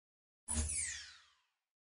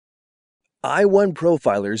i1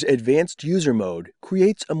 Profiler's Advanced User Mode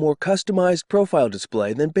creates a more customized profile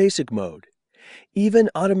display than Basic Mode, even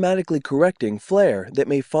automatically correcting flare that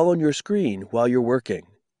may fall on your screen while you're working.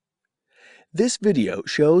 This video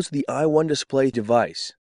shows the i1Display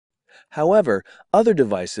device. However, other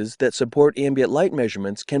devices that support ambient light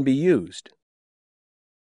measurements can be used.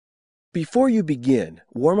 Before you begin,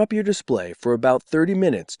 warm up your display for about 30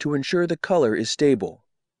 minutes to ensure the color is stable.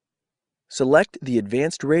 Select the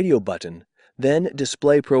Advanced Radio button, then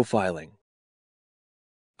Display Profiling.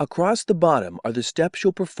 Across the bottom are the steps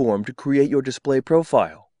you'll perform to create your display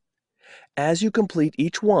profile. As you complete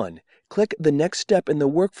each one, click the next step in the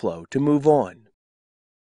workflow to move on.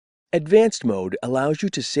 Advanced Mode allows you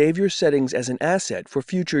to save your settings as an asset for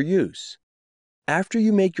future use. After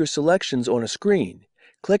you make your selections on a screen,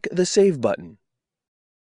 click the Save button.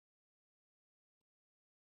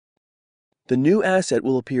 The new asset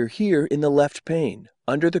will appear here in the left pane,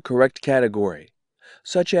 under the correct category,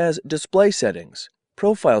 such as Display Settings,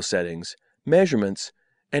 Profile Settings, Measurements,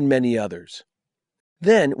 and many others.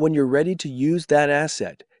 Then, when you're ready to use that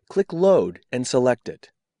asset, click Load and select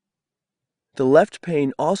it. The left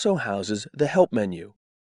pane also houses the Help menu.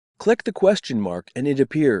 Click the question mark and it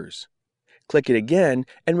appears. Click it again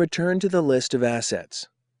and return to the list of assets.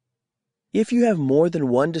 If you have more than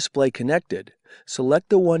one display connected, select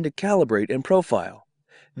the one to calibrate and profile.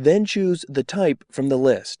 Then choose the type from the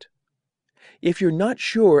list. If you're not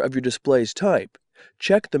sure of your display's type,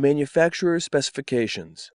 check the manufacturer's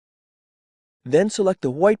specifications. Then select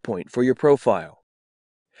the white point for your profile.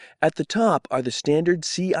 At the top are the standard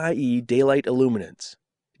CIE daylight illuminance.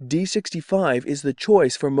 D65 is the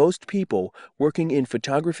choice for most people working in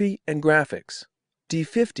photography and graphics.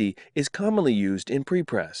 D50 is commonly used in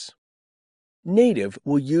prepress. Native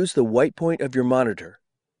will use the white point of your monitor.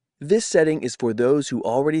 This setting is for those who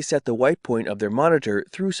already set the white point of their monitor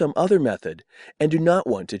through some other method and do not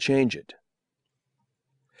want to change it.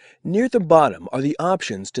 Near the bottom are the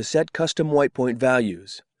options to set custom white point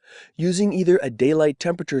values. Using either a daylight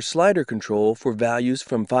temperature slider control for values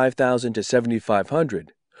from 5000 to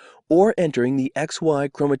 7500, or entering the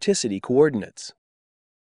XY chromaticity coordinates.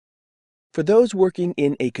 For those working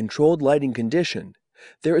in a controlled lighting condition,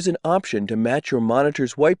 there is an option to match your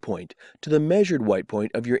monitor's white point to the measured white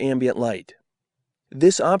point of your ambient light.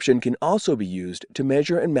 This option can also be used to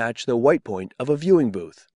measure and match the white point of a viewing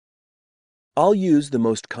booth. I'll use the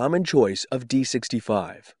most common choice of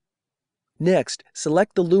D65. Next,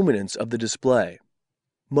 select the luminance of the display.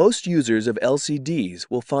 Most users of LCDs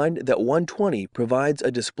will find that 120 provides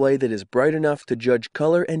a display that is bright enough to judge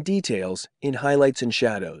color and details in highlights and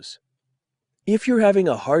shadows. If you're having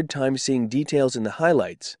a hard time seeing details in the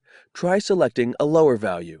highlights, try selecting a lower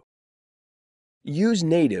value. Use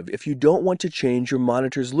Native if you don't want to change your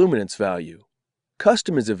monitor's luminance value.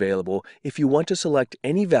 Custom is available if you want to select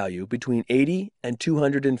any value between 80 and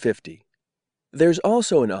 250. There's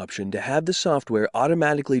also an option to have the software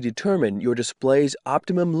automatically determine your display's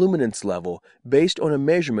optimum luminance level based on a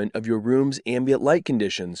measurement of your room's ambient light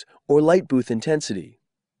conditions or light booth intensity.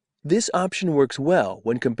 This option works well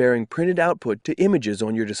when comparing printed output to images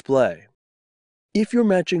on your display. If you're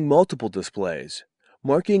matching multiple displays,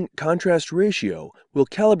 marking contrast ratio will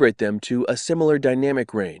calibrate them to a similar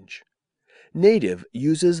dynamic range. Native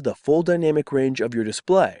uses the full dynamic range of your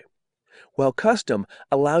display, while Custom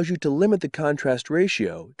allows you to limit the contrast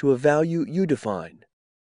ratio to a value you define.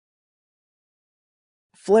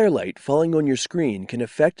 Flare light falling on your screen can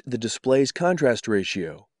affect the display's contrast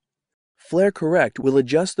ratio. Flare Correct will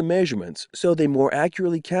adjust the measurements so they more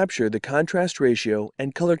accurately capture the contrast ratio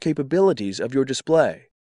and color capabilities of your display.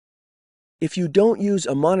 If you don't use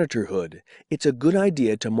a monitor hood, it's a good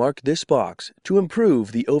idea to mark this box to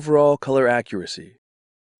improve the overall color accuracy.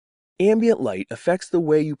 Ambient light affects the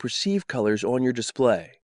way you perceive colors on your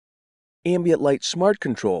display. Ambient Light Smart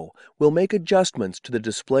Control will make adjustments to the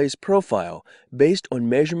display's profile based on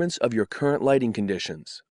measurements of your current lighting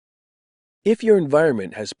conditions. If your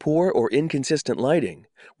environment has poor or inconsistent lighting,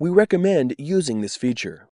 we recommend using this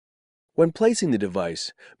feature. When placing the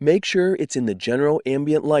device, make sure it's in the general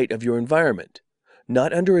ambient light of your environment,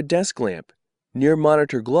 not under a desk lamp, near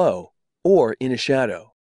monitor glow, or in a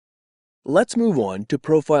shadow. Let's move on to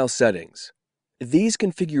Profile Settings. These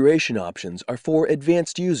configuration options are for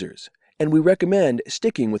advanced users, and we recommend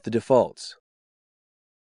sticking with the defaults.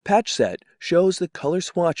 Patch Set shows the color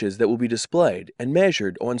swatches that will be displayed and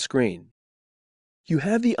measured on screen. You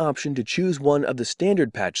have the option to choose one of the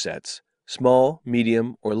standard patch sets, small,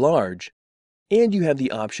 medium, or large, and you have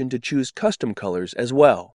the option to choose custom colors as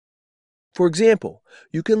well. For example,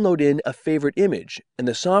 you can load in a favorite image and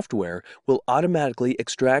the software will automatically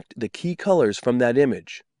extract the key colors from that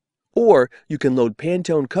image. Or you can load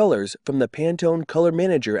Pantone colors from the Pantone Color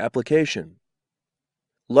Manager application.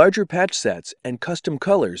 Larger patch sets and custom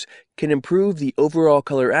colors can improve the overall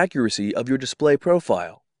color accuracy of your display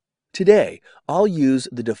profile. Today, I'll use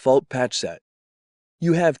the default patch set.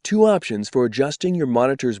 You have two options for adjusting your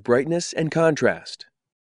monitor's brightness and contrast.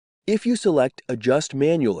 If you select Adjust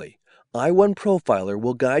Manually, i1Profiler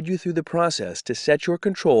will guide you through the process to set your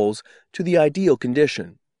controls to the ideal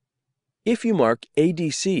condition. If you mark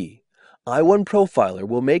ADC, i1Profiler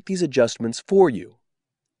will make these adjustments for you.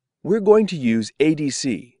 We're going to use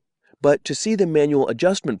ADC, but to see the manual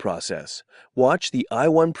adjustment process, watch the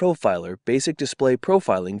i1Profiler Basic Display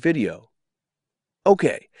Profiling video.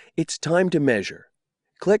 Okay, it's time to measure.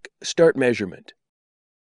 Click Start Measurement.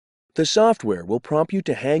 The software will prompt you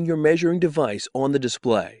to hang your measuring device on the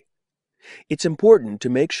display. It's important to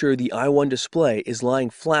make sure the i1Display is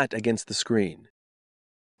lying flat against the screen.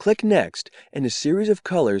 Click Next, and a series of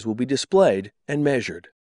colors will be displayed and measured.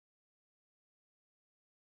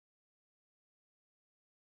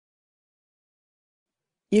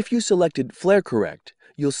 If you selected Flare Correct,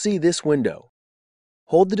 you'll see this window.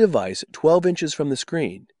 Hold the device 12 inches from the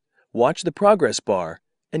screen, watch the progress bar,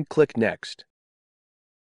 and click Next.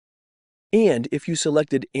 And if you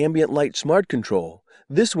selected Ambient Light Smart Control,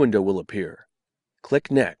 this window will appear. Click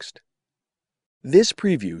Next. This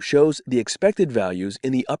preview shows the expected values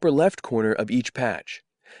in the upper left corner of each patch,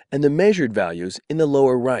 and the measured values in the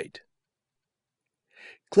lower right.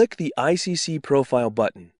 Click the ICC Profile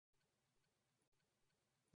button.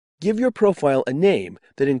 Give your profile a name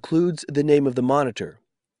that includes the name of the monitor.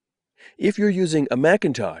 If you're using a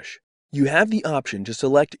Macintosh, you have the option to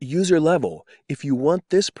select User Level if you want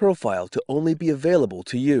this profile to only be available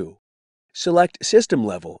to you. Select System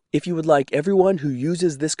Level if you would like everyone who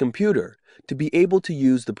uses this computer to be able to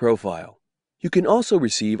use the profile. You can also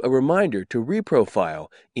receive a reminder to reprofile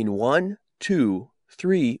in 1, 2,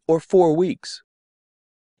 3, or 4 weeks.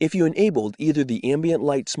 If you enabled either the Ambient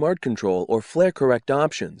Light Smart Control or Flare Correct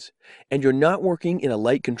options, and you're not working in a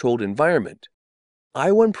light-controlled environment,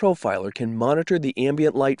 i1Profiler can monitor the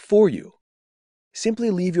ambient light for you. Simply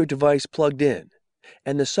leave your device plugged in,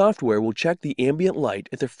 and the software will check the ambient light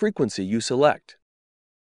at the frequency you select.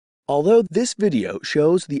 Although this video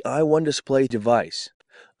shows the i1Display device,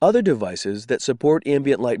 other devices that support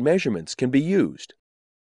ambient light measurements can be used.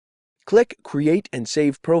 Click Create and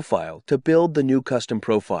Save Profile to build the new custom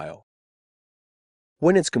profile.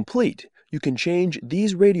 When it's complete, you can change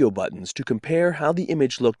these radio buttons to compare how the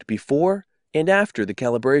image looked before and after the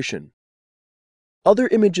calibration. Other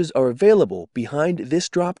images are available behind this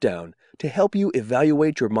drop-down to help you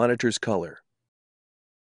evaluate your monitor's color.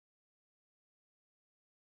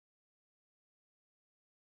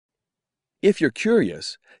 If you're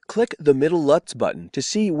curious, click the middle LUTs button to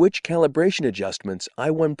see which calibration adjustments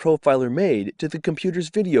i1Profiler made to the computer's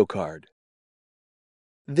video card.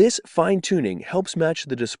 This fine-tuning helps match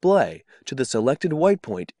the display to the selected white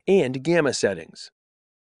point and gamma settings.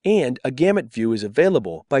 And a gamut view is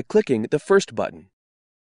available by clicking the first button.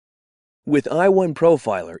 With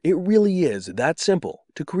i1Profiler, it really is that simple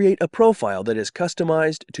to create a profile that is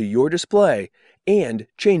customized to your display and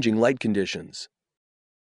changing light conditions.